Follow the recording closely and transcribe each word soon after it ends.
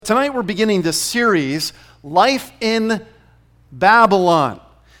tonight we're beginning this series, Life in Babylon.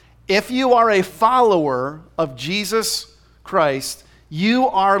 If you are a follower of Jesus Christ, you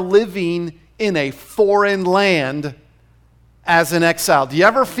are living in a foreign land as an exile. Do you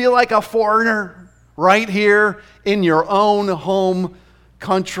ever feel like a foreigner right here in your own home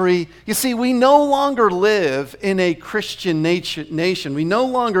country? You see, we no longer live in a Christian nation. We no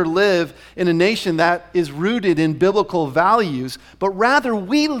longer live in a nation that is rooted in biblical values, but rather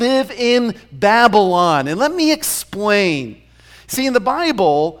we live in Babylon. And let me explain. See, in the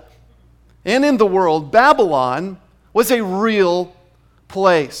Bible and in the world, Babylon was a real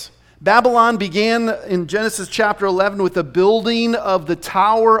place. Babylon began in Genesis chapter 11 with the building of the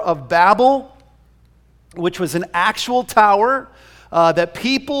Tower of Babel, which was an actual tower that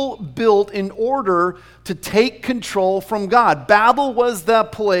people built in order to take control from God. Babel was the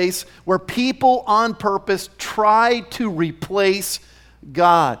place where people on purpose tried to replace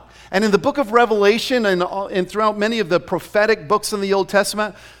God. And in the book of Revelation and throughout many of the prophetic books in the Old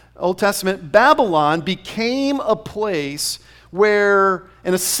Testament, Babylon became a place where,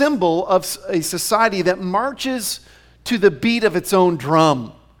 and a symbol of a society that marches to the beat of its own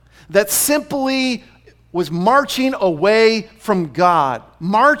drum, that simply was marching away from God,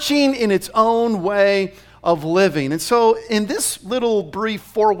 marching in its own way of living. And so in this little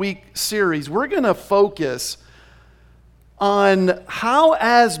brief 4-week series, we're going to focus on how,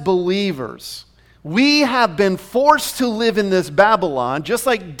 as believers, we have been forced to live in this Babylon, just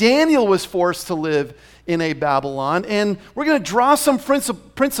like Daniel was forced to live in a Babylon. And we're going to draw some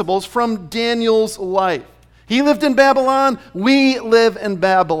principles from Daniel's life. He lived in Babylon. We live in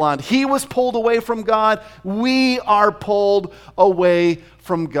Babylon. He was pulled away from God. We are pulled away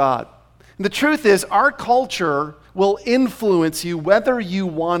from God. And the truth is, our culture will influence you whether you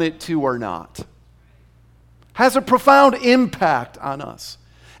want it to or not. Has a profound impact on us.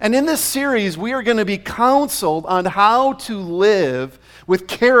 And in this series, we are going to be counseled on how to live with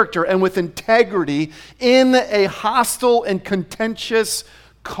character and with integrity in a hostile and contentious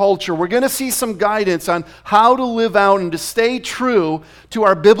culture. We're going to see some guidance on how to live out and to stay true to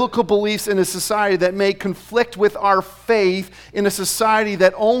our biblical beliefs in a society that may conflict with our faith in a society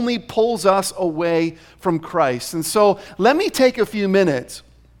that only pulls us away from Christ. And so let me take a few minutes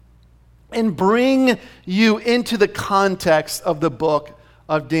and bring you into the context of the book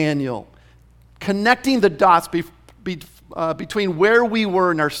of Daniel, connecting the dots between where we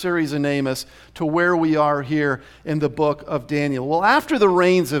were in our series in Amos to where we are here in the book of Daniel. Well, after the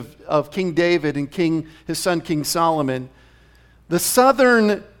reigns of King David and his son King Solomon, the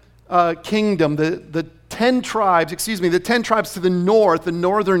southern kingdom, the 10 tribes to the north, the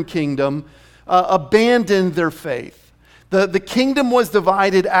northern kingdom, abandoned their faith. The kingdom was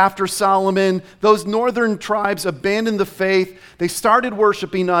divided after Solomon. Those northern tribes abandoned the faith. They started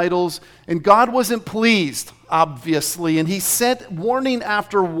worshiping idols, and God wasn't pleased, obviously, and he sent warning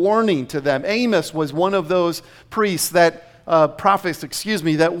after warning to them. Amos was one of those prophets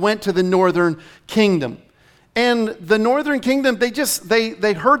that went to the northern kingdom. And the northern kingdom,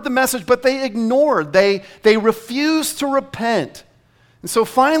 they heard the message, but they ignored. They refused to repent. And so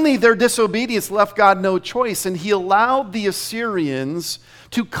finally, their disobedience left God no choice, and he allowed the Assyrians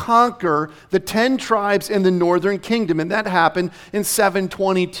to conquer the 10 tribes in the northern kingdom, and that happened in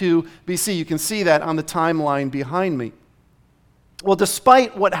 722 BC. You can see that on the timeline behind me. Well,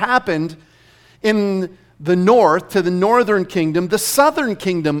 despite what happened in the north to the northern kingdom, the southern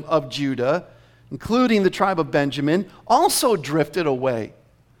kingdom of Judah, including the tribe of Benjamin, also drifted away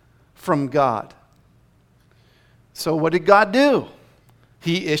from God. So what did God do?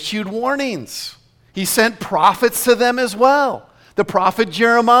 He issued warnings. He sent prophets to them as well. The prophet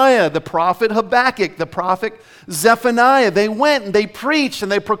Jeremiah, the prophet Habakkuk, the prophet Zephaniah. They went and they preached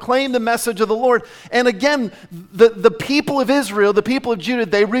and they proclaimed the message of the Lord. And again, the people of Israel, the people of Judah,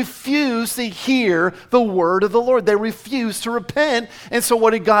 they refused to hear the word of the Lord. They refused to repent. And so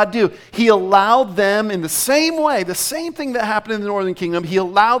what did God do? He allowed them in the same way, the same thing that happened in the northern kingdom, he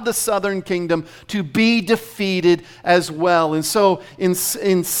allowed the southern kingdom to be defeated as well. And so in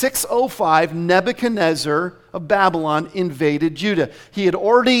 605, Nebuchadnezzar of Babylon invaded Judah. He had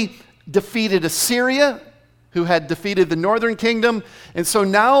already defeated Assyria, who had defeated the northern kingdom, and so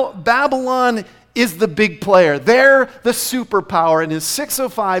now Babylon is the big player. They're the superpower, and in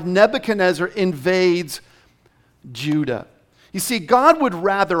 605, Nebuchadnezzar invades Judah. You see, God would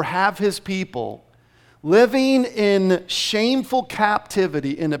rather have his people living in shameful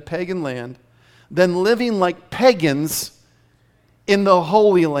captivity in a pagan land than living like pagans in the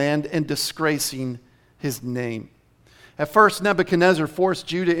Holy Land and disgracing his name. At first, Nebuchadnezzar forced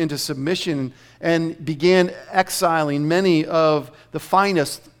Judah into submission and began exiling many of the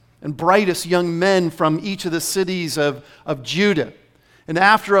finest and brightest young men from each of the cities of Judah. And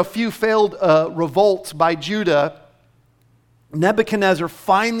after a few failed revolts by Judah, Nebuchadnezzar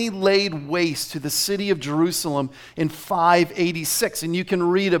finally laid waste to the city of Jerusalem in 586. And you can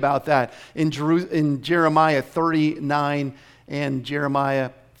read about that in Jeremiah 39 and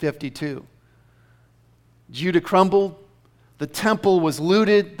Jeremiah 52. Judah crumbled. The temple was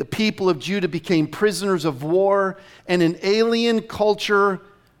looted. The people of Judah became prisoners of war. And in alien culture,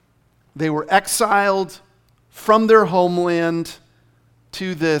 they were exiled from their homeland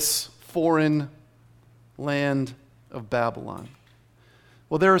to this foreign land of Babylon.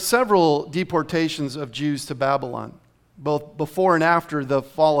 Well, there are several deportations of Jews to Babylon, both before and after the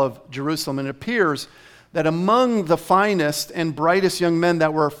fall of Jerusalem. And it appears that among the finest and brightest young men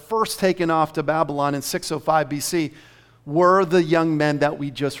that were first taken off to Babylon in 605 BC were the young men that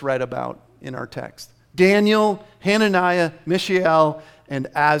we just read about in our text. Daniel, Hananiah, Mishael, and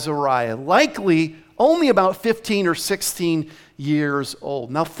Azariah. Likely only about 15 or 16 years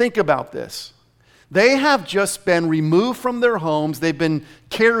old. Now think about this. They have just been removed from their homes. They've been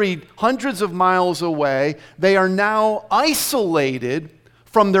carried hundreds of miles away. They are now isolated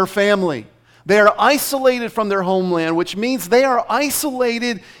from their family. They are isolated from their homeland, which means they are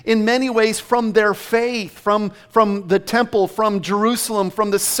isolated in many ways from their faith, from the temple, from Jerusalem,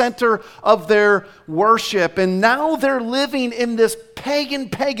 from the center of their worship. And now they're living in this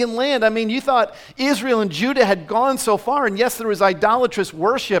pagan land. I mean, you thought Israel and Judah had gone so far, and yes, there was idolatrous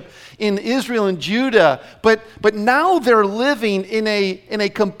worship in Israel and Judah, but now they're living in a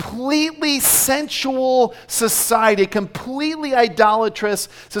completely sensual society, a completely idolatrous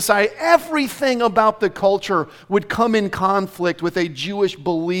society. Everything about the culture would come in conflict with a Jewish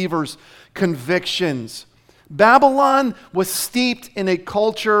believer's convictions. Babylon was steeped in a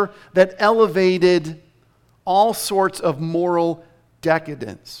culture that elevated all sorts of moral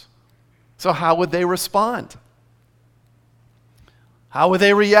decadence. So how would they respond? How would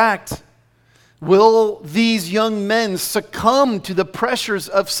they react? Will these young men succumb to the pressures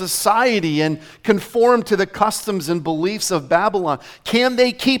of society and conform to the customs and beliefs of Babylon? Can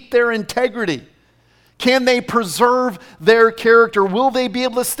they keep their integrity? Can they preserve their character? Will they be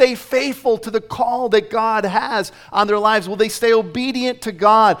able to stay faithful to the call that God has on their lives? Will they stay obedient to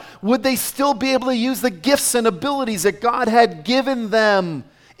God? Would they still be able to use the gifts and abilities that God had given them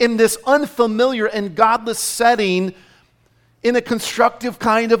in this unfamiliar and godless setting in a constructive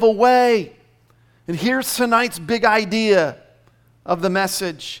kind of a way? And here's tonight's big idea of the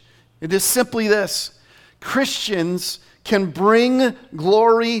message. It is simply this: Christians can bring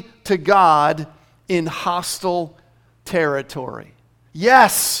glory to God in hostile territory.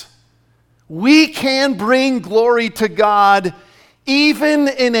 Yes, we can bring glory to God even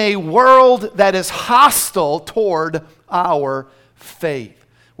in a world that is hostile toward our faith.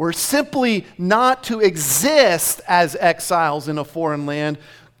 We're simply not to exist as exiles in a foreign land.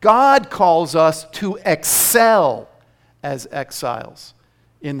 God calls us to excel as exiles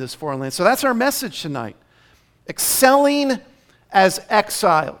in this foreign land. So that's our message tonight. Excelling as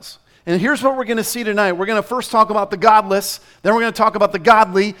exiles. And here's what we're going to see tonight. We're going to first talk about the godless, then we're going to talk about the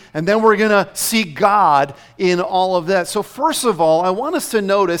godly, and then we're going to see God in all of that. So first of all, I want us to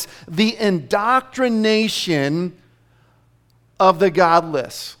notice the indoctrination of the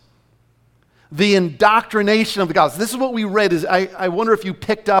godless. The indoctrination of the godless. This is what we read. I wonder if you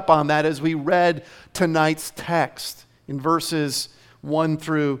picked up on that as we read tonight's text in verses 1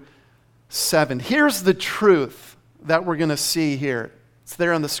 through 7. Here's the truth that we're going to see here. It's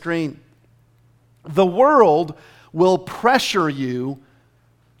there on the screen. The world will pressure you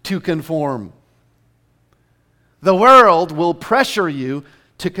to conform. The world will pressure you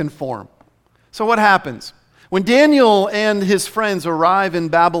to conform. So what happens? When Daniel and his friends arrive in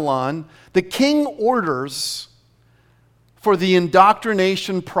Babylon, the king orders for the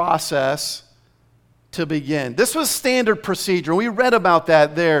indoctrination process to begin. This was standard procedure. We read about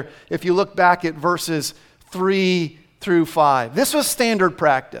that there if you look back at verses 3 through 5. This was standard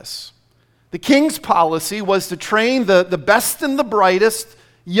practice. The king's policy was to train the best and the brightest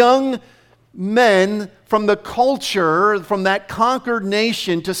young men from the culture, from that conquered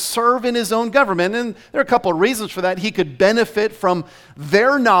nation, to serve in his own government. And there are a couple of reasons for that. He could benefit from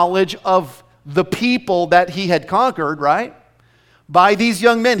their knowledge of the people that he had conquered, right? By these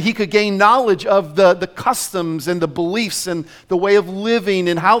young men, he could gain knowledge of the customs and the beliefs and the way of living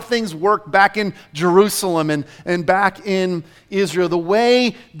and how things work back in Jerusalem and back in Israel, the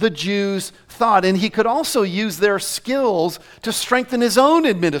way the Jews thought. And he could also use their skills to strengthen his own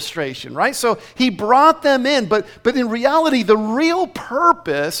administration, right? So he brought them in, but in reality, the real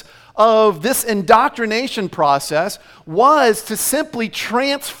purpose of this indoctrination process was to simply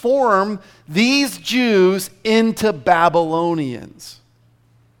transform these Jews into Babylonians,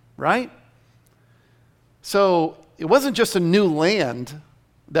 right? So it wasn't just a new land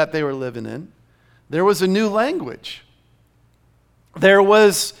that they were living in. There was a new language. There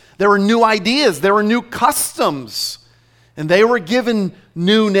were new ideas. There were new customs. And they were given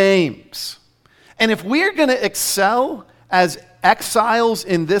new names. And if we're going to excel as exiles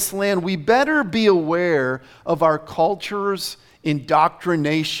in this land, we better be aware of our culture's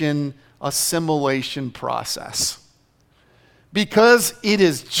indoctrination, assimilation process. Because it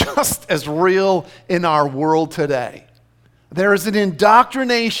is just as real in our world today. There is an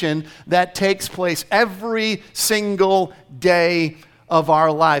indoctrination that takes place every single day of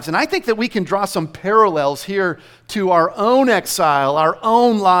our lives. And I think that we can draw some parallels here to our own exile, our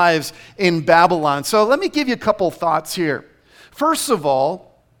own lives in Babylon. So let me give you a couple thoughts here. First of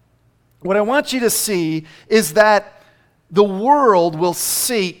all, what I want you to see is that the world will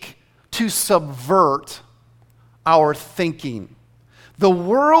seek to subvert our thinking. The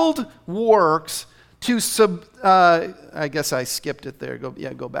world works to I guess I skipped it there.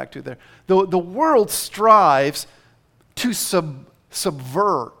 Go back to there. The world strives to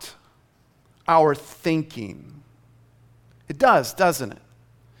subvert our thinking. It does, doesn't it?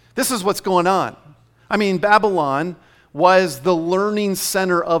 This is what's going on. I mean, Babylon was the learning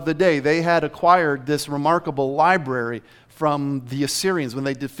center of the day. They had acquired this remarkable library from the Assyrians when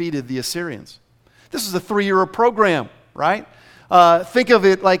they defeated the Assyrians. This is a 3-year program, right? Think of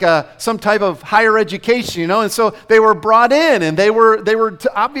it like some type of higher education, and so they were brought in, and they were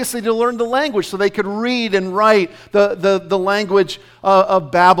obviously to learn the language so they could read and write the language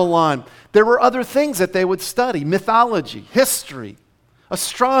of Babylon. There were other things that they would study: mythology, history,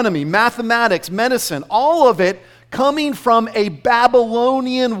 astronomy, mathematics, medicine, all of it coming from a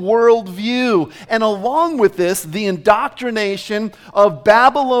Babylonian worldview. And along with this, the indoctrination of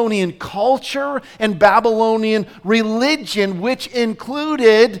Babylonian culture and Babylonian religion, which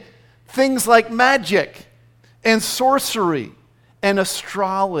included things like magic and sorcery and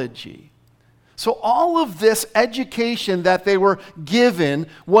astrology. So all of this education that they were given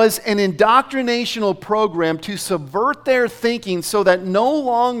was an indoctrinational program to subvert their thinking so that no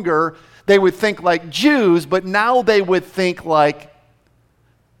longer they would think like Jews, but now they would think like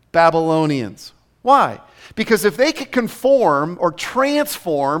Babylonians. Why? Because if they could conform or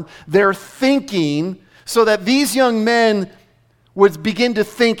transform their thinking so that these young men would begin to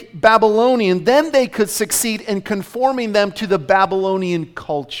think Babylonian, then they could succeed in conforming them to the Babylonian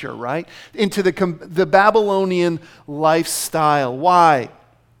culture, right? Into the Babylonian lifestyle. Why?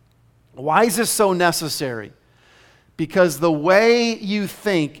 Why is this so necessary? Because the way you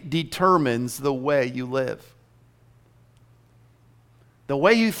think determines the way you live. The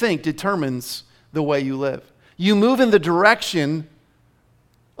way you think determines the way you live. You move in the direction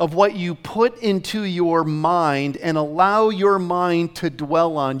of what you put into your mind and allow your mind to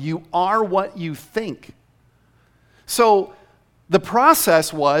dwell on. You are what you think. So the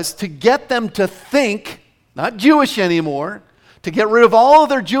process was to get them to think, not Jewish anymore, to get rid of all of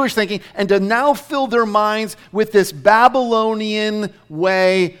their Jewish thinking and to now fill their minds with this Babylonian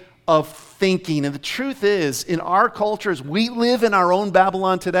way of thinking. And the truth is, in our culture, as we live in our own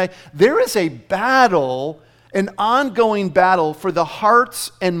Babylon today, there is a battle, an ongoing battle for the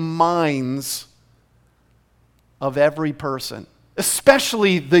hearts and minds of every person,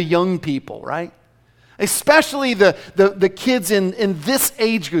 especially the young people, right? Especially the kids in this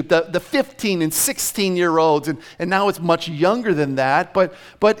age group, the 15 and 16-year-olds, and now it's much younger than that. But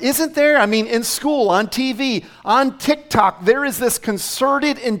isn't there, I mean, in school, on TV, on TikTok, there is this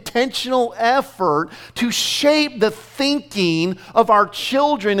concerted, intentional effort to shape the thinking of our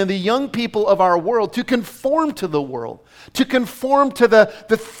children and the young people of our world, to conform to the world, to conform to the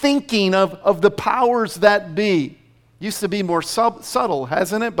thinking of the powers that be. Used to be more subtle,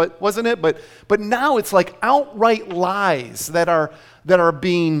 hasn't it? But wasn't it? But now it's like outright lies that are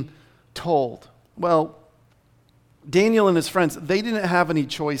being told. Well, Daniel and his friends, they didn't have any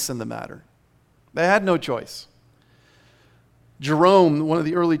choice in the matter. They had no choice. Jerome, one of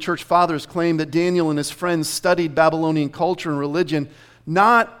the early church fathers, claimed that Daniel and his friends studied Babylonian culture and religion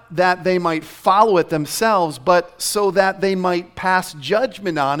not that they might follow it themselves, but so that they might pass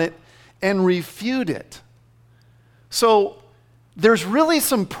judgment on it and refute it. So there's really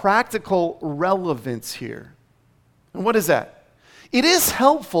some practical relevance here. And what is that? It is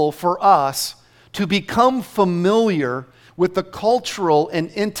helpful for us to become familiar with the cultural and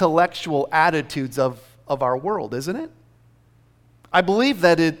intellectual attitudes of our world, isn't it? I believe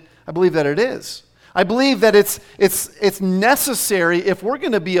that it is. I believe that it's necessary if we're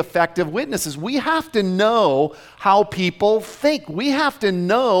going to be effective witnesses. We have to know how people think. We have to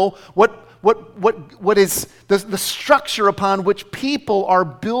know what is the structure upon which people are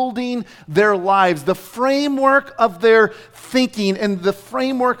building their lives, the framework of their thinking and the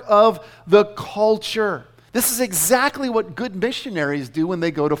framework of the culture. This is exactly what good missionaries do when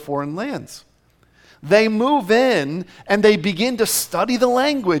they go to foreign lands. They move in and they begin to study the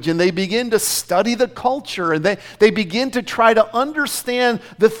language and they begin to study the culture and they begin to try to understand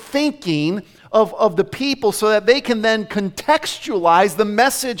the thinking of the people so that they can then contextualize the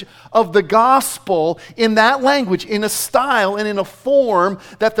message of the gospel in that language, in a style and in a form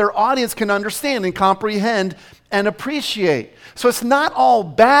that their audience can understand and comprehend and appreciate. So it's not all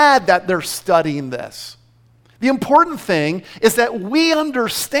bad that they're studying this. The important thing is that we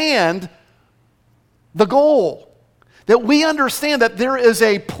understand the goal, that we understand that there is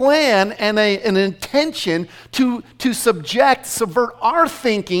a plan and an intention to subvert our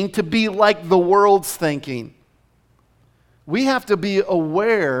thinking to be like the world's thinking. We have to be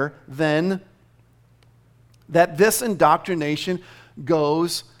aware then that this indoctrination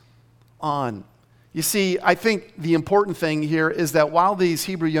goes on. You see, I think the important thing here is that while these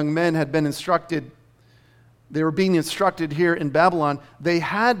Hebrew young men had been instructed, they were being instructed here in Babylon, they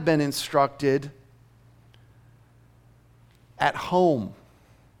had been instructed at home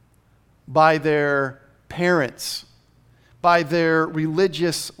by their parents, by their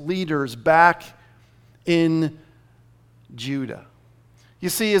religious leaders back in Judah. You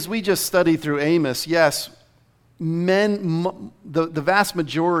see, as we just studied through Amos, yes, the vast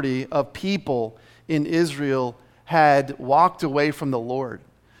majority of people in Israel had walked away from the Lord.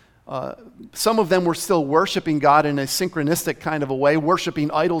 Some of them were still worshiping God in a synchronistic kind of a way, worshiping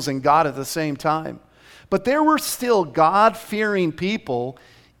idols and God at the same time. But there were still God-fearing people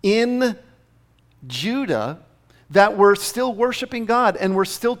in Judah that were still worshiping God and were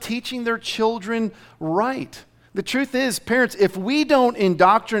still teaching their children right. The truth is, parents, if we don't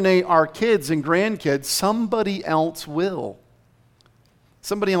indoctrinate our kids and grandkids, somebody else will.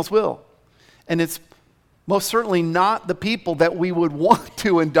 Somebody else will. And it's most certainly not the people that we would want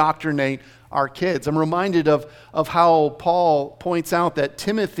to indoctrinate our kids. I'm reminded of how Paul points out that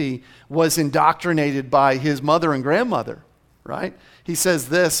Timothy was indoctrinated by his mother and grandmother, right? He says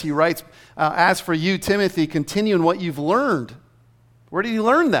this, he writes, as for you, Timothy, continue in what you've learned. Where did he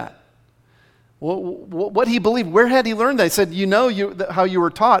learn that? What he believed, where had he learned that? He said, how you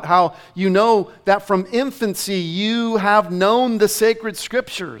were taught, how you know that from infancy you have known the sacred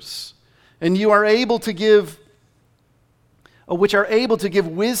scriptures, and you are able to give which are able to give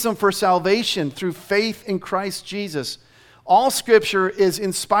wisdom for salvation through faith in Christ Jesus. All Scripture is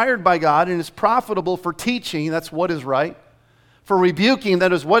inspired by God and is profitable for teaching, that's what is right, for rebuking,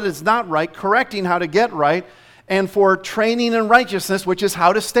 that is what is not right, correcting how to get right, and for training in righteousness, which is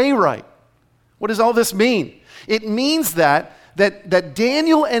how to stay right. What does all this mean? It means that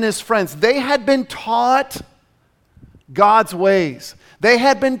Daniel and his friends, they had been taught God's ways. They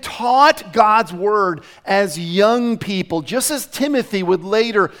had been taught God's word as young people, just as Timothy would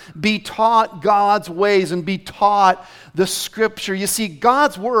later be taught God's ways and be taught the Scripture. You see,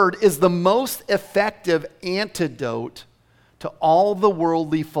 God's word is the most effective antidote to all the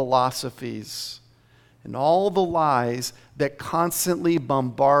worldly philosophies and all the lies that constantly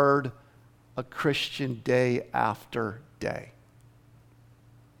bombard a Christian day after day.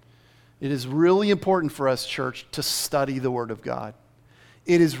 It is really important for us, church, to study the Word of God.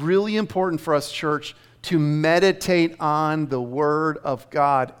 It is really important for us, church, to meditate on the Word of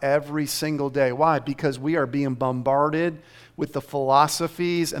God every single day. Why? Because we are being bombarded with the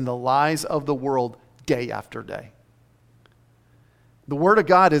philosophies and the lies of the world day after day. The Word of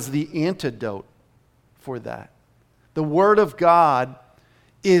God is the antidote for that. The Word of God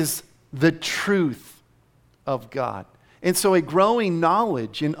is the truth of God. And so a growing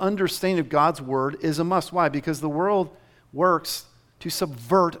knowledge and understanding of God's Word is a must. Why? Because the world works to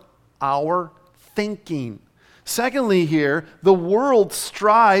subvert our thinking. Secondly here, the world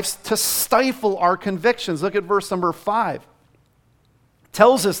strives to stifle our convictions. Look at verse number 5. It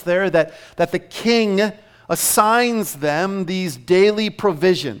tells us there that the king assigns them these daily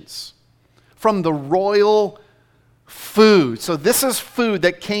provisions from the royal food. So this is food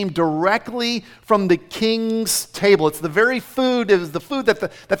that came directly from the king's table. It's the very food, it was the food that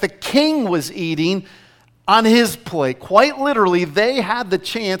the king was eating on his plate. Quite literally, they had the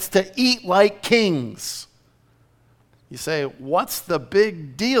chance to eat like kings. You say, what's the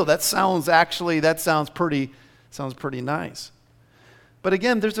big deal? That sounds pretty nice. But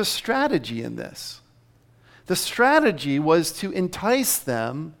again, there's a strategy in this. The strategy was to entice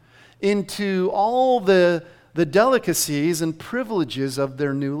them into all the delicacies and privileges of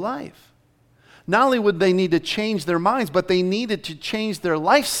their new life. Not only would they need to change their minds, but they needed to change their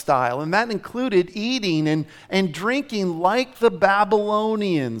lifestyle, and that included eating and drinking like the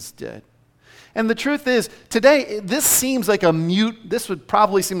Babylonians did. And the truth is, today, this would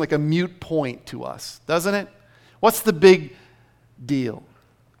probably seem like a mute point to us, doesn't it? What's the big deal?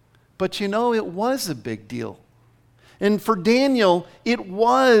 But you know, it was a big deal. And for Daniel, it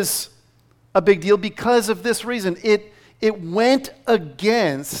was a big deal because of this reason. It went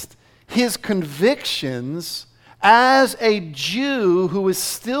against his convictions as a Jew who was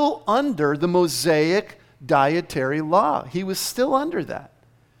still under the Mosaic dietary law. He was still under that.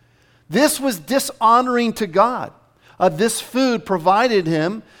 This was dishonoring to God. This food provided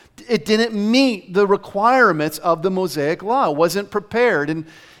him, it didn't meet the requirements of the Mosaic law. It wasn't prepared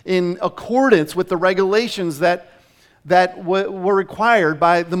in accordance with the regulations that were required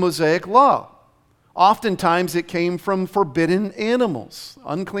by the Mosaic law. Oftentimes it came from forbidden animals,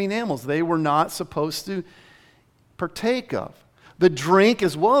 unclean animals. They were not supposed to partake of. The drink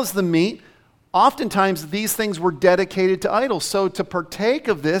as well as the meat, oftentimes these things were dedicated to idols. So to partake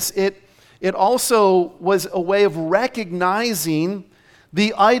of this, it also was a way of recognizing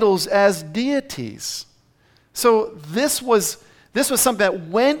the idols as deities. So this was something that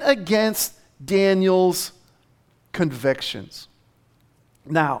went against Daniel's convictions.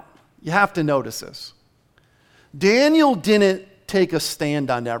 Now, you have to notice this. Daniel didn't take a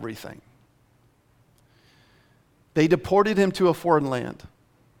stand on everything. They deported him to a foreign land.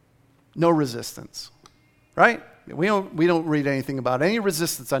 No resistance. Right? We don't read anything about any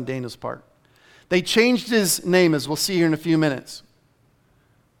resistance on Daniel's part. They changed his name, as we'll see here in a few minutes.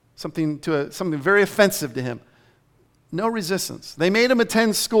 Something very offensive to him. No resistance. They made him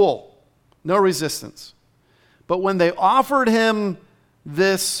attend school. No resistance. But when they offered him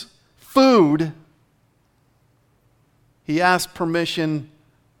this food, he asked permission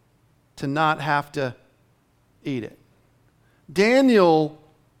to not have to eat it. Daniel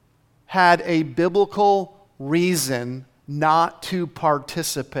had a biblical reason not to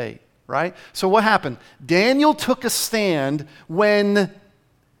participate, right? So what happened? Daniel took a stand when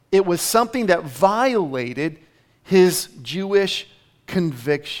it was something that violated his Jewish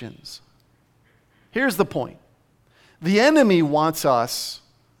convictions. Here's the point. The enemy wants us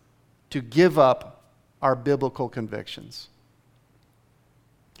to give up our biblical convictions.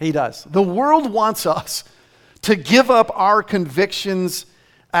 He does. The world wants us to give up our convictions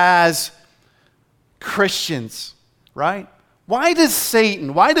as Christians, right? Why does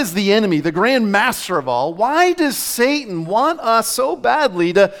the enemy, the grand master of all, why does Satan want us so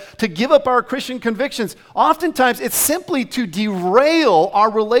badly to give up our Christian convictions? Oftentimes, it's simply to derail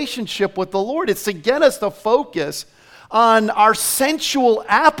our relationship with the Lord. It's to get us to focus on our sensual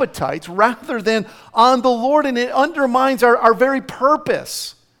appetites rather than on the Lord, and it undermines our very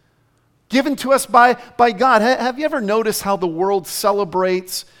purpose given to us by God. Have you ever noticed how the world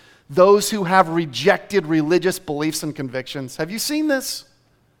celebrates those who have rejected religious beliefs and convictions? Have you seen this?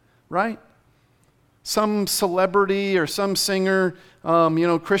 Right? Some celebrity or some singer,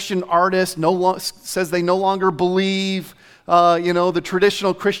 Christian artist says they no longer believe the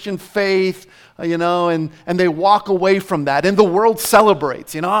traditional Christian faith, and they walk away from that, and the world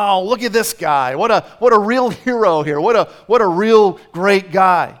celebrates. Oh, look at this guy! What a real hero here! What a real great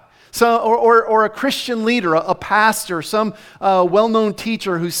guy! So, or a Christian leader, a pastor, some well-known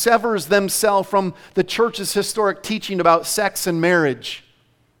teacher who severs themselves from the church's historic teaching about sex and marriage,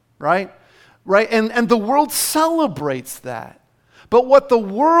 right? Right, and the world celebrates that. But what the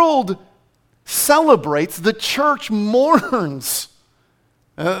world celebrates, the church mourns.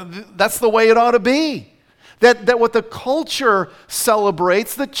 That's the way it ought to be. That what the culture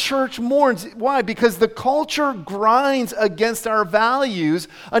celebrates, the church mourns. Why? Because the culture grinds against our values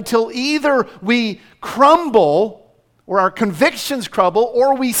until either we crumble, or our convictions crumble,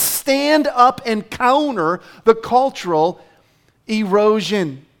 or we stand up and counter the cultural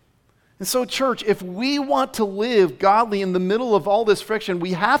erosion. And so, church, if we want to live godly in the middle of all this friction,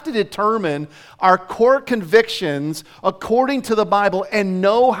 we have to determine our core convictions according to the Bible and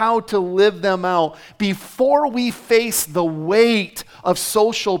know how to live them out before we face the weight of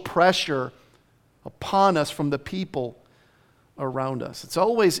social pressure upon us from the people around us. It's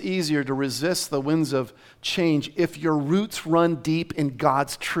always easier to resist the winds of change if your roots run deep in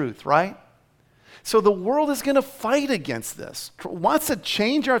God's truth, right? So the world is going to fight against this, wants to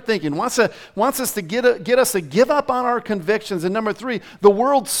change our thinking, wants us to get us to give up on our convictions. And number 3, the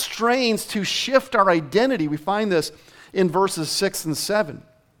world strains to shift our identity. We find this in verses 6 and 7.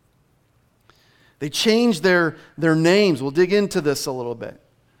 They change their names. We'll dig into this a little bit.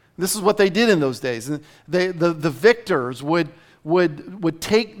 This is what they did in those days. The victors would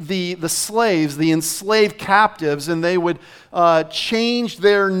take the slaves, the enslaved captives, and they would change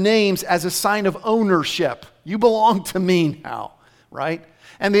their names as a sign of ownership. You belong to me now, right?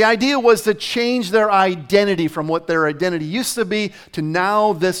 And the idea was to change their identity from what their identity used to be to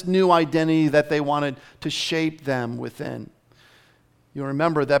now this new identity that they wanted to shape them within. You'll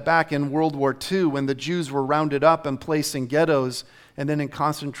remember that back in World War II, when the Jews were rounded up and placed in ghettos and then in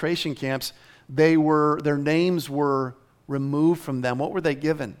concentration camps, their names were removed from them. What were they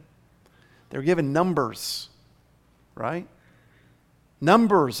given? They were given numbers, right?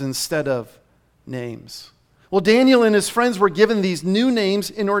 Numbers instead of names. Well, Daniel and his friends were given these new names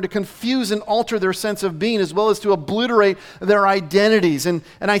in order to confuse and alter their sense of being, as well as to obliterate their identities. And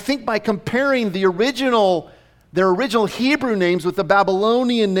I think by comparing their original Hebrew names with the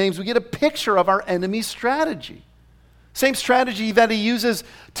Babylonian names, we get a picture of our enemy's strategy. Same strategy that he uses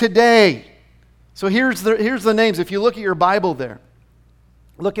today. So here's the names. If you look at your Bible there,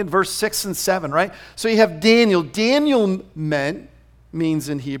 look at verse 6 and 7, right? So you have Daniel. Daniel means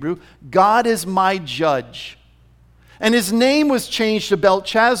in Hebrew, God is my judge. And his name was changed to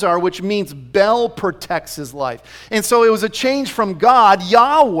Belshazzar, which means Bel protects his life. And so it was a change from God,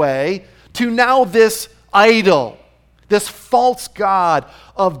 Yahweh, to now this idol, this false god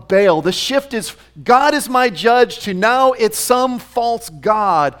of Baal. The shift is God is my judge to now it's some false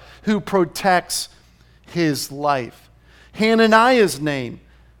god who protects his life. Hananiah's name,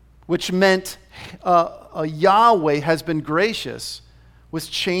 which meant Yahweh has been gracious, was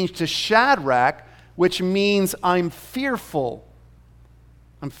changed to Shadrach, which means I'm fearful.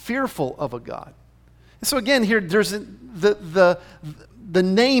 I'm fearful of a God. And so again, here there's the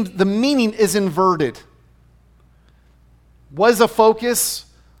name, the meaning is inverted. Was a focus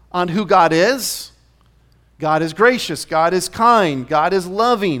on who God is. God is gracious. God is kind. God is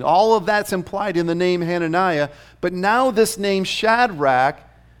loving. All of that's implied in the name Hananiah. But now this name Shadrach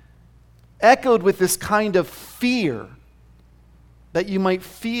echoed with this kind of fear that you might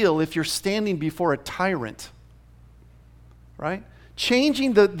feel if you're standing before a tyrant, right?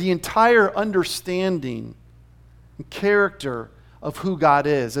 Changing the entire understanding and character of who God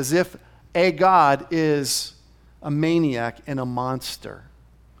is, as if a God is a maniac and a monster.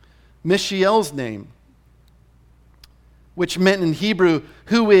 Mishael's name, which meant in Hebrew,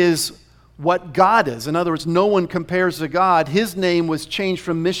 who is what God is. In other words, no one compares to God. His name was changed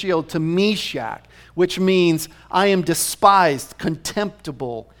from Mishael to Meshach, which means I am despised,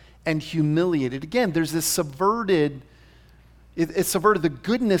 contemptible, and humiliated. Again, there's this subverted, it subverted the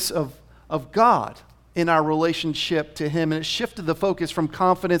goodness of God in our relationship to him, and it shifted the focus from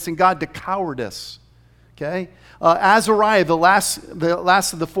confidence in God to cowardice. Okay? Azariah, the last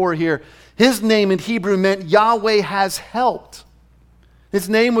of the four here, his name in Hebrew meant Yahweh has helped. His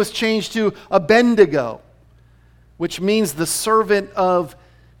name was changed to Abednego, which means the servant of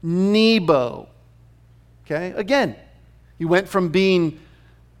Nebo. Okay? Again, he went from being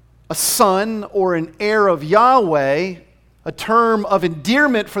a son or an heir of Yahweh, a term of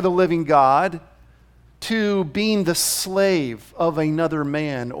endearment for the living God, to being the slave of another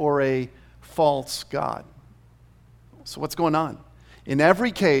man or a false god. So what's going on? In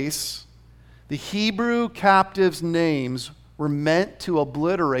every case, the Hebrew captives' names were meant to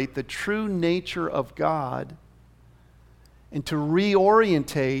obliterate the true nature of God and to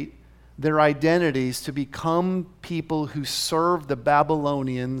reorientate their identities to become people who serve the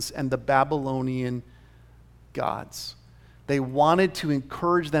Babylonians and the Babylonian gods. They wanted to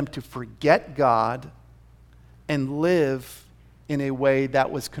encourage them to forget God and live in a way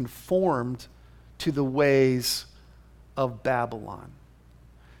that was conformed to the ways of Babylon.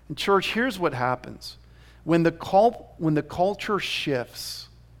 And church, here's what happens. When the culture shifts,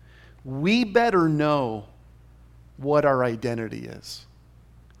 we better know what our identity is.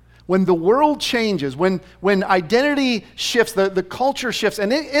 When the world changes, when identity shifts, the culture shifts,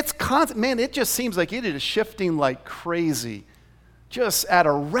 and it's constant, man, it just seems like it is shifting like crazy, just at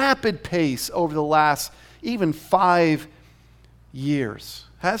a rapid pace over the last even 5 years,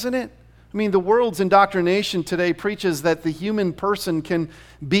 hasn't it? I mean, the world's indoctrination today preaches that the human person can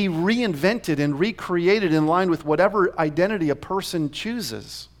be reinvented and recreated in line with whatever identity a person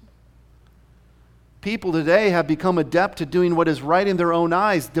chooses. People today have become adept at doing what is right in their own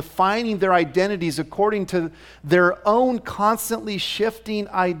eyes, defining their identities according to their own constantly shifting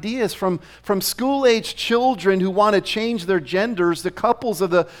ideas, from school-aged children who want to change their genders to couples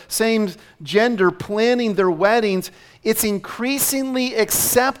of the same gender planning their weddings. It's increasingly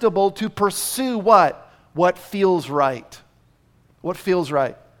acceptable to pursue what? What feels right. What feels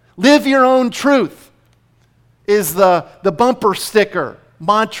right. Live your own truth is the bumper sticker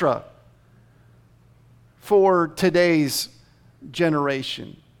mantra for today's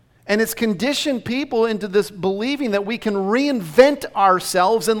generation. And it's conditioned people into this believing that we can reinvent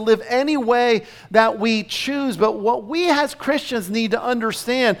ourselves and live any way that we choose. But what we as Christians need to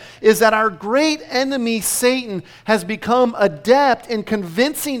understand is that our great enemy, Satan, has become adept in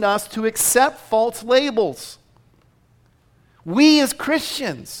convincing us to accept false labels. We as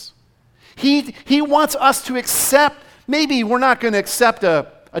Christians, he wants us to accept, maybe we're not going to accept a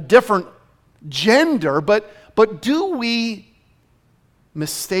different gender, but do we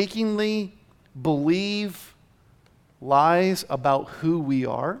mistakenly believe lies about who we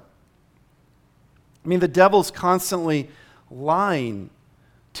are? I mean, the devil's constantly lying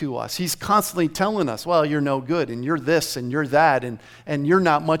to us. He's constantly telling us, well, you're no good, and you're this, and you're that, and you're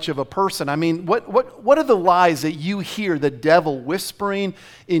not much of a person. I mean, what are the lies that you hear the devil whispering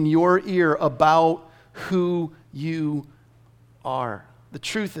in your ear about who you are? The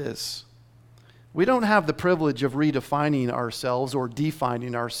truth is, we don't have the privilege of redefining ourselves or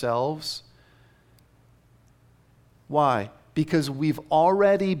defining ourselves. Why? Because we've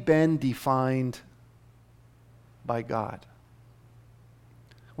already been defined by God.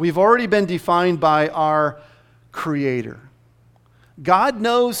 We've already been defined by our Creator. God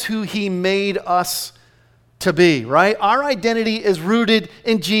knows who He made us to be, right? Our identity is rooted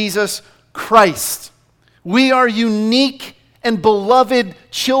in Jesus Christ. We are unique and beloved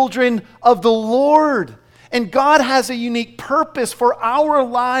children of the Lord. And God has a unique purpose for our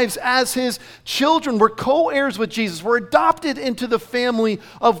lives as His children. We're co-heirs with Jesus. We're adopted into the family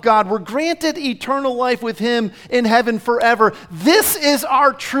of God. We're granted eternal life with Him in heaven forever. This is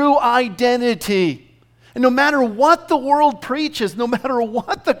our true identity. And no matter what the world preaches, no matter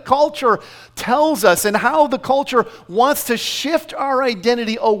what the culture tells us and how the culture wants to shift our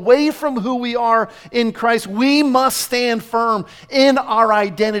identity away from who we are in Christ, we must stand firm in our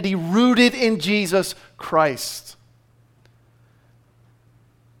identity rooted in Jesus Christ.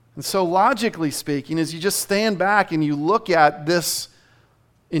 And so logically speaking, as you just stand back and you look at this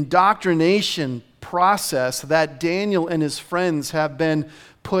indoctrination process that Daniel and his friends have been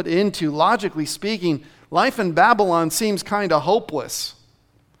put into, logically speaking, life in Babylon seems kind of hopeless.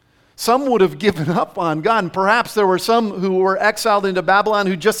 Some would have given up on God, and perhaps there were some who were exiled into Babylon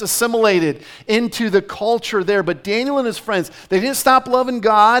who just assimilated into the culture there. But Daniel and his friends, they didn't stop loving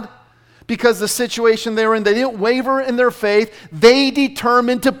God because the situation they were in. They didn't waver in their faith. They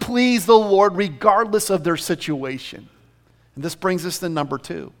determined to please the Lord regardless of their situation. And this brings us to number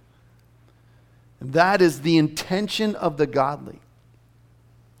 2. And that is the intention of the godly.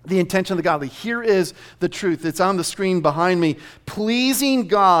 The intention of the godly. Here is the truth. It's on the screen behind me. Pleasing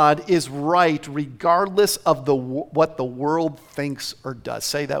God is right regardless of what the world thinks or does.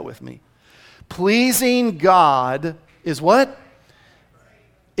 Say that with me. Pleasing God is what?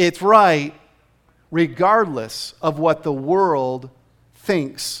 It's right regardless of what the world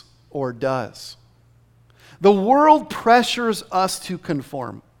thinks or does. The world pressures us to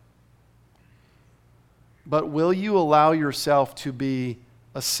conform. But will you allow yourself to be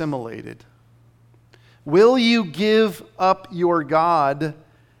assimilated? Will you give up your God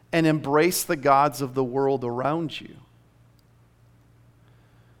and embrace the gods of the world around you?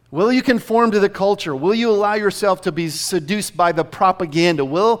 Will you conform to the culture? Will you allow yourself to be seduced by the propaganda?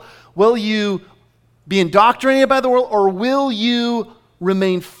 Will you be indoctrinated by the world, or will you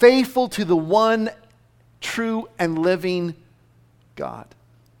remain faithful to the one true and living God?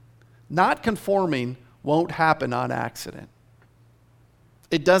 Not conforming won't happen on accident.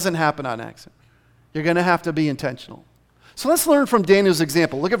 It doesn't happen on accident. You're going to have to be intentional. So let's learn from Daniel's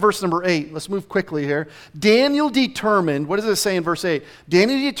example. Look at verse number 8. Let's move quickly here. Daniel determined, what does it say in verse 8?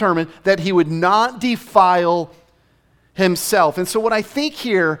 Daniel determined that he would not defile himself. And so what I think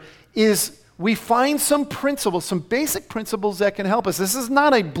here is we find some principles, some basic principles that can help us. This is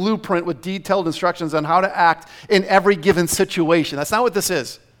not a blueprint with detailed instructions on how to act in every given situation. That's not what this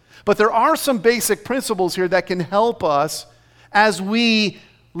is. But there are some basic principles here that can help us as we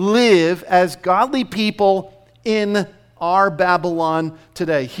live as godly people in our Babylon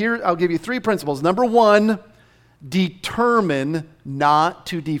today. Here, I'll give you 3 principles. Number 1, determine not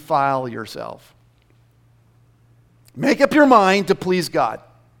to defile yourself. Make up your mind to please God.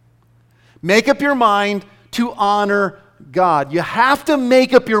 Make up your mind to honor God. You have to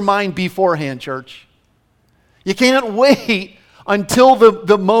make up your mind beforehand, church. You can't wait until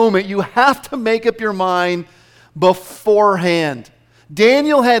the moment. You have to make up your mind beforehand.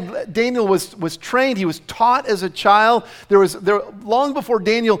 Daniel was trained. He was taught as a child. Long before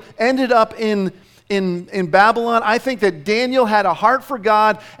Daniel ended up in Babylon, I think that Daniel had a heart for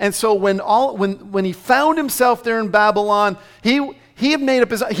God, and so when he found himself there in Babylon, he He had made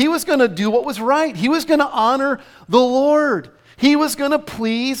up he was going to do what was right. He was going to honor the Lord. He was going to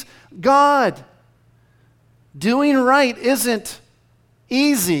please God. Doing right isn't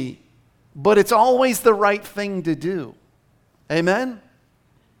easy, but it's always the right thing to do. Amen?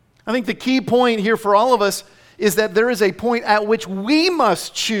 I think the key point here for all of us is that there is a point at which we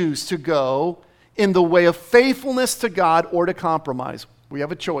must choose to go in the way of faithfulness to God or to compromise. We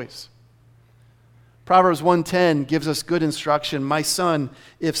have a choice. Proverbs 1:10 gives us good instruction. My son,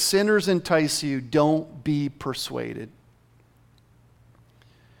 if sinners entice you, don't be persuaded.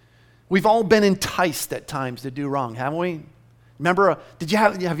 We've all been enticed at times to do wrong, haven't we? Remember,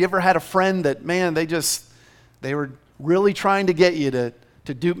 have you ever had a friend that, man, they were really trying to get you to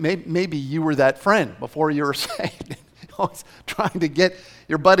do, maybe you were that friend before you were saved, always trying to get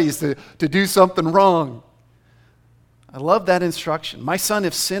your buddies to do something wrong. I love that instruction. My son,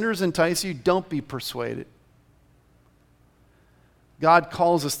 if sinners entice you, don't be persuaded. God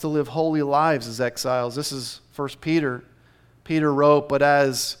calls us to live holy lives as exiles. This is 1 Peter. Peter wrote, but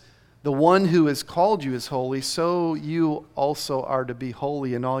as the one who has called you is holy, so you also are to be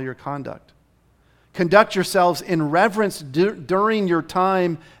holy in all your conduct. Conduct yourselves in reverence during your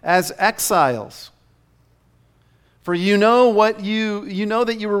time as exiles. For you know that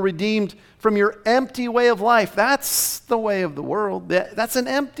you were redeemed from your empty way of life. That's the way of the world. That's an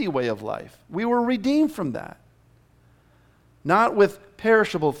empty way of life. We were redeemed from that. Not with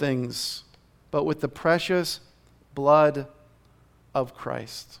perishable things, but with the precious blood of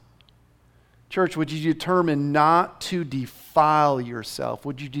Christ. Church, would you determine not to defile yourself?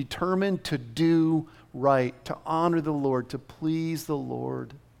 Would you determine to do right, to honor the Lord, to please the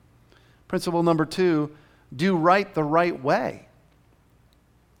Lord? Principle number 2, do right the right way.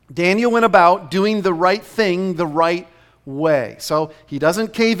 Daniel went about doing the right thing the right way. So he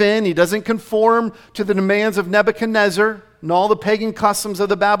doesn't cave in, he doesn't conform to the demands of Nebuchadnezzar and all the pagan customs of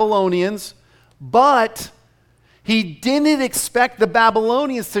the Babylonians, but he didn't expect the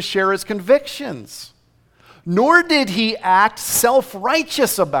Babylonians to share his convictions, nor did he act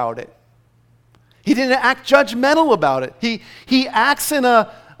self-righteous about it. He didn't act judgmental about it. He acts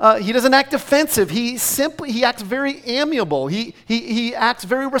he doesn't act defensive. He acts very amiable. He acts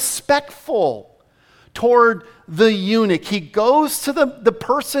very respectful toward the eunuch. He goes to the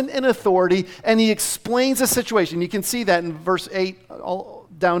person in authority and he explains the situation. You can see that in verse 8 all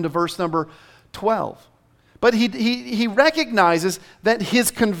down to verse number 12. But he recognizes that his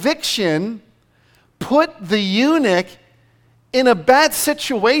conviction put the eunuch in a bad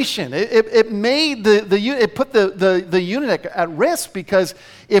situation. It put the eunuch at risk, because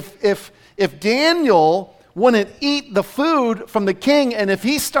if Daniel wouldn't eat the food from the king, and if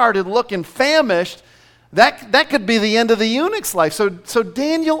he started looking famished, that could be the end of the eunuch's life. So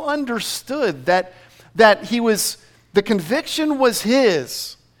Daniel understood that the conviction was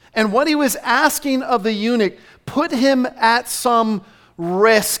his. And what he was asking of the eunuch put him at some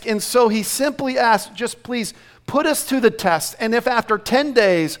risk. And so he simply asked, just please put us to the test. And if after 10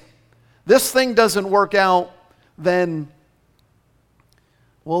 days this thing doesn't work out, then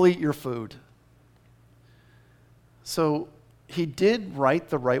we'll eat your food. So he did right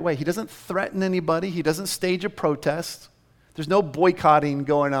the right way. He doesn't threaten anybody. He doesn't stage a protest. There's no boycotting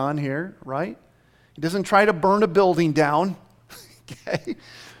going on here, right? He doesn't try to burn a building down. Okay?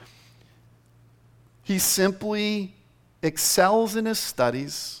 He simply excels in his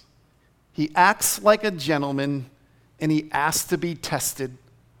studies. He acts like a gentleman, and he asks to be tested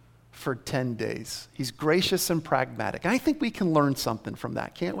for 10 days. He's gracious and pragmatic. I think we can learn something from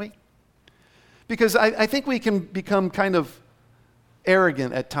that, can't we? Because I think we can become kind of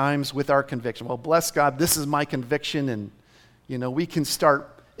arrogant at times with our conviction. Well, bless God, this is my conviction, and we can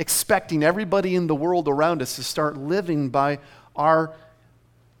start expecting everybody in the world around us to start living by our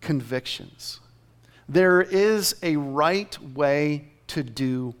convictions. There is a right way to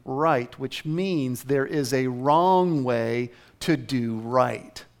do right, which means there is a wrong way to do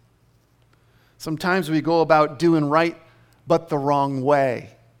right. Sometimes we go about doing right, but the wrong way.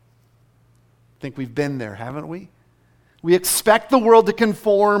 I think we've been there, haven't we? We expect the world to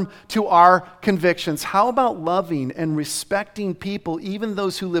conform to our convictions. How about loving and respecting people, even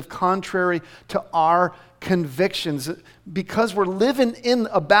those who live contrary to our convictions? Because we're living in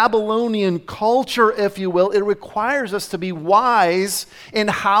a Babylonian culture, if you will, it requires us to be wise in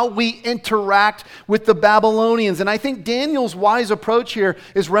how we interact with the Babylonians. And I think Daniel's wise approach here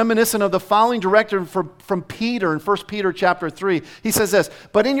is reminiscent of the following directive from Peter in 1 Peter chapter 3. He says this,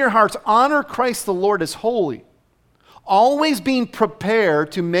 "But in your hearts honor Christ the Lord as holy, always being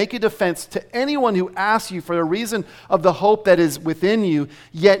prepared to make a defense to anyone who asks you for the reason of the hope that is within you,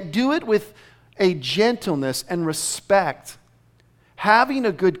 yet do it with a gentleness and respect, having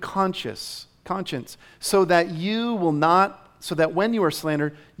a good conscience, so that when you are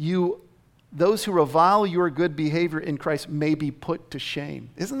slandered, those who revile your good behavior in Christ may be put to shame.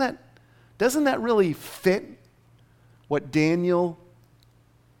 Doesn't that really fit what Daniel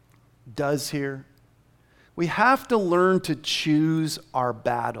does here? We have to learn to choose our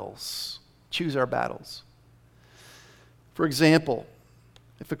battles. Choose our battles. For example,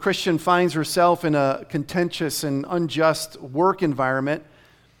 if a Christian finds herself in a contentious and unjust work environment,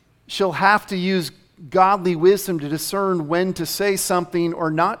 she'll have to use godly wisdom to discern when to say something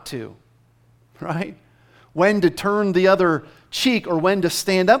or not to, right? When to turn the other cheek or when to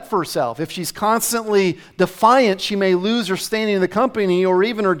stand up for herself. If she's constantly defiant, she may lose her standing in the company or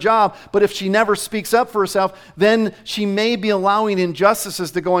even her job. But if she never speaks up for herself, then she may be allowing injustices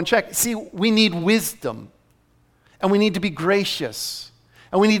to go unchecked. See, we need wisdom, and we need to be gracious,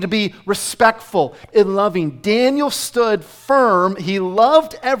 and we need to be respectful and loving. Daniel stood firm. He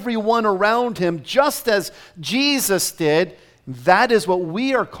loved everyone around him just as Jesus did. That is what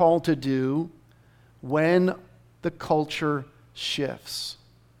we are called to do when the culture shifts.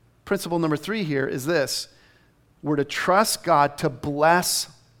 Principle number 3 here is this. We're to trust God to bless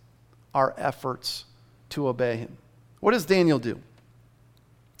our efforts to obey him. What does Daniel do?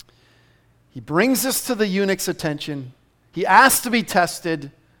 He brings this to the eunuch's attention. He asks to be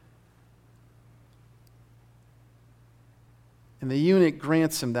tested. And the eunuch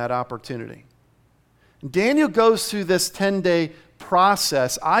grants him that opportunity. Daniel goes through this 10-day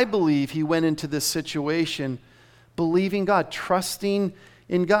process. I believe he went into this situation believing God, trusting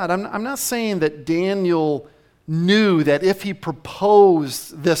in God. I'm not saying that Daniel knew that if he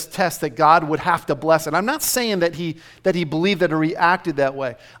proposed this test that God would have to bless it. I'm not saying that he believed that or reacted that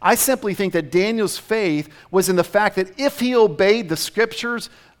way. I simply think that Daniel's faith was in the fact that if he obeyed the scriptures,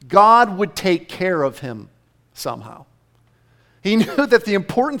 God would take care of him somehow. He knew that the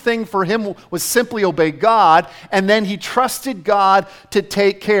important thing for him was simply obey God, and then he trusted God to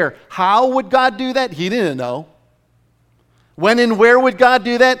take care. How would God do that? He didn't know. When and where would God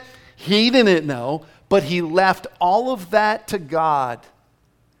do that? He didn't know, but he left all of that to God.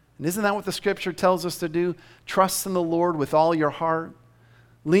 And isn't that what the scripture tells us to do? Trust in the Lord with all your heart.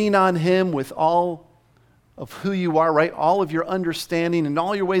 Lean on him with all of who you are, right? All of your understanding and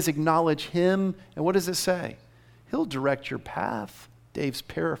all your ways acknowledge him. And what does it say? He'll direct your path. Dave's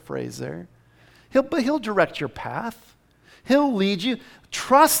paraphrase there. He'll direct your path. He'll lead you.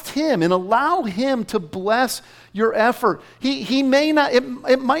 Trust him and allow him to bless your effort. He may not,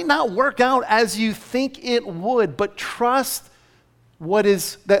 it might not work out as you think it would, but trust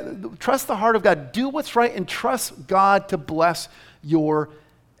trust the heart of God. Do what's right and trust God to bless your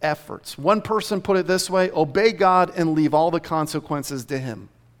efforts. One person put it this way: obey God and leave all the consequences to him.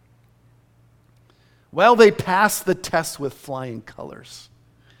 Well, they passed the test with flying colors.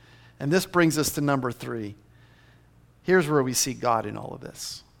 And this brings us to number 3. Here's where we see God in all of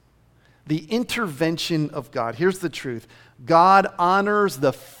this. The intervention of God. Here's the truth. God honors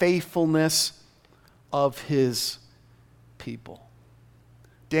the faithfulness of his people.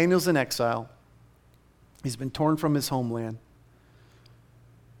 Daniel's in exile. He's been torn from his homeland.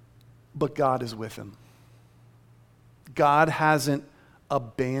 But God is with him. God hasn't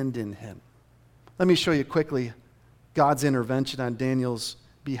abandoned him. Let me show you quickly God's intervention on Daniel's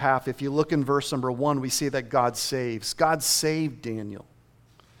behalf. If you look in verse number 1, we see that God saves. God saved Daniel,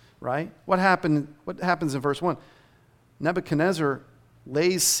 right? What happens in verse 1? Nebuchadnezzar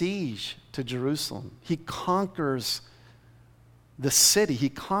lays siege to Jerusalem. He conquers the city. He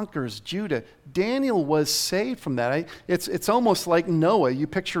conquers Judah. Daniel was saved from that. It's almost like Noah. You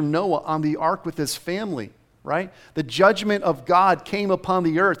picture Noah on the ark with his family, right? The judgment of God came upon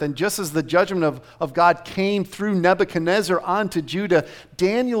the earth, and just as the judgment of God came through Nebuchadnezzar onto Judah,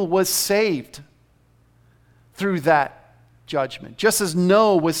 Daniel was saved through that judgment, just as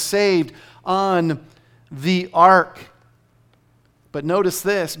Noah was saved on the ark. But notice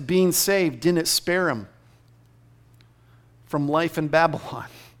this, being saved didn't spare him from life in Babylon.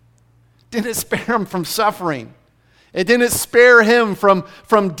 Didn't spare him from suffering. It didn't spare him from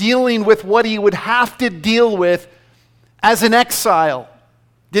dealing with what he would have to deal with as an exile.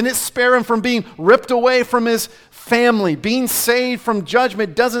 Didn't spare him from being ripped away from his family. Being saved from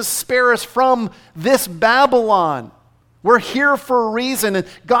judgment doesn't spare us from this Babylon. We're here for a reason, and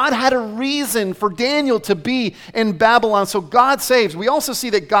God had a reason for Daniel to be in Babylon, so God saves. We also see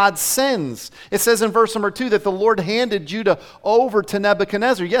that God sends. It says in verse number 2 that the Lord handed Judah over to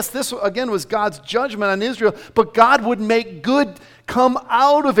Nebuchadnezzar. Yes, this again was God's judgment on Israel, but God would make good come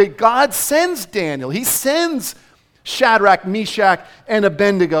out of it. God sends Daniel. He sends Shadrach, Meshach, and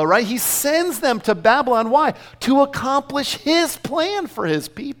Abednego, right? He sends them to Babylon. Why? To accomplish his plan for his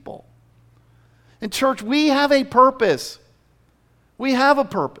people. In church, we have a purpose. We have a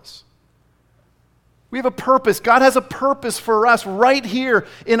purpose. We have a purpose. God has a purpose for us right here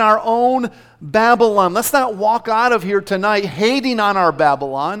in our own Babylon. Let's not walk out of here tonight hating on our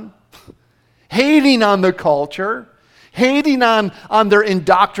Babylon, hating on the culture, hating on their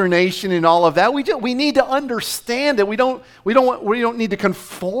indoctrination and all of that. We need to understand it. We don't need to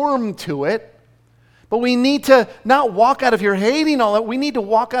conform to it. But we need to not walk out of here hating all that. We need to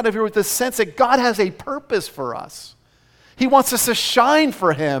walk out of here with the sense that God has a purpose for us. He wants us to shine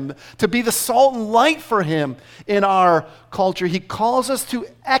for him, to be the salt and light for him in our culture. He calls us to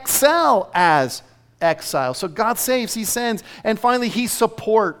excel as exiles. So God saves, he sends, and finally he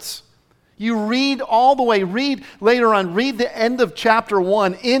supports. You read all the way, read later on, read the end of chapter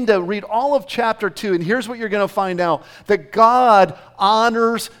 1, read all of chapter 2, and here's what you're going to find out, that God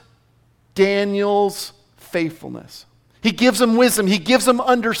honors Daniel's faithfulness. He gives him wisdom. He gives him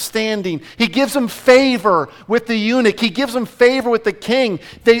understanding. He gives him favor with the eunuch. He gives him favor with the king.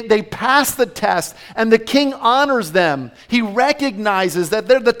 They pass the test, and the king honors them. He recognizes that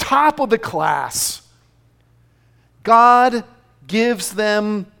they're the top of the class. God gives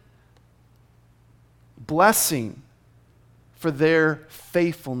them blessing for their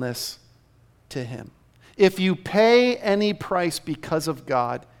faithfulness to him. If you pay any price because of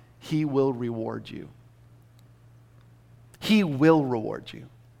God, he will reward you. He will reward you.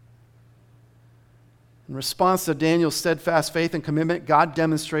 In response to Daniel's steadfast faith and commitment, God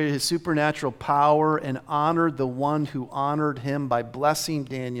demonstrated his supernatural power and honored the one who honored him by blessing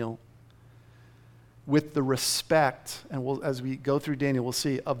Daniel with the respect, and as we go through Daniel, we'll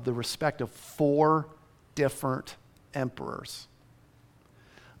see, of the respect of 4 different emperors.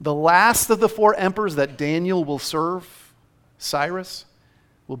 The last of the 4 emperors that Daniel will serve, Cyrus,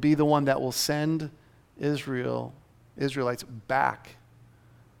 will be the one that will send Israelites back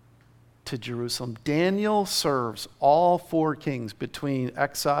to Jerusalem. Daniel serves all 4 kings between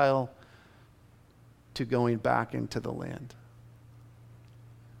exile to going back into the land.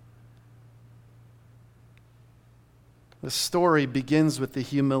 The story begins with the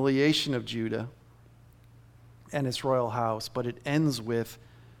humiliation of Judah and its royal house, but it ends with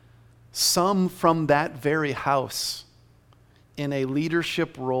some from that very house in a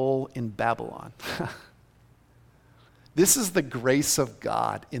leadership role in Babylon. This is the grace of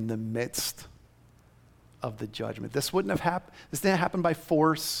God in the midst of the judgment. This wouldn't have happened. This didn't happen by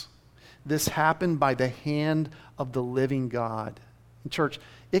force. This happened by the hand of the living God. In church,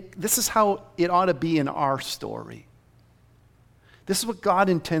 this is how it ought to be in our story. This is what God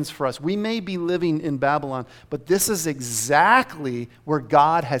intends for us. We may be living in Babylon, but this is exactly where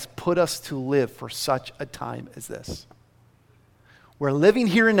God has put us to live for such a time as this. We're living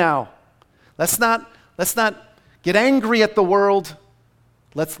here and now. Let's not get angry at the world.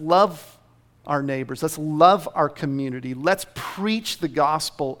 Let's love our neighbors. Let's love our community. Let's preach the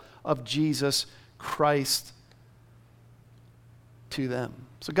gospel of Jesus Christ to them.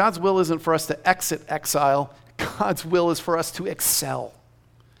 So God's will isn't for us to exit exile. God's will is for us to excel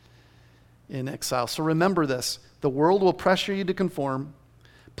in exile. So remember this. The world will pressure you to conform.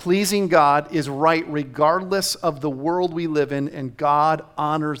 Pleasing God is right regardless of the world we live in, and God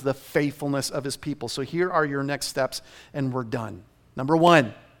honors the faithfulness of his people. So here are your next steps, and we're done.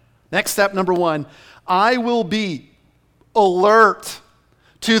 Next step number 1, I will be alert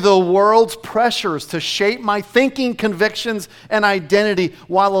to the world's pressures to shape my thinking, convictions, and identity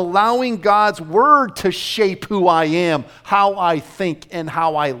while allowing God's word to shape who I am, how I think, and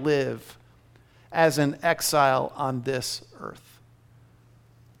how I live as an exile on this earth.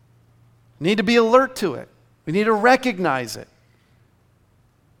 We need to be alert to it. We need to recognize it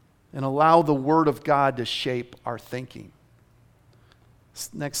and allow the word of God to shape our thinking.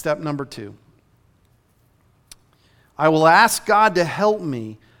 Next step number 2. I will ask God to help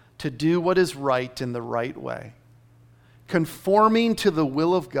me to do what is right in the right way, conforming to the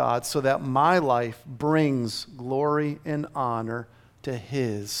will of God so that my life brings glory and honor to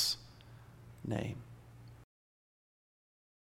his name.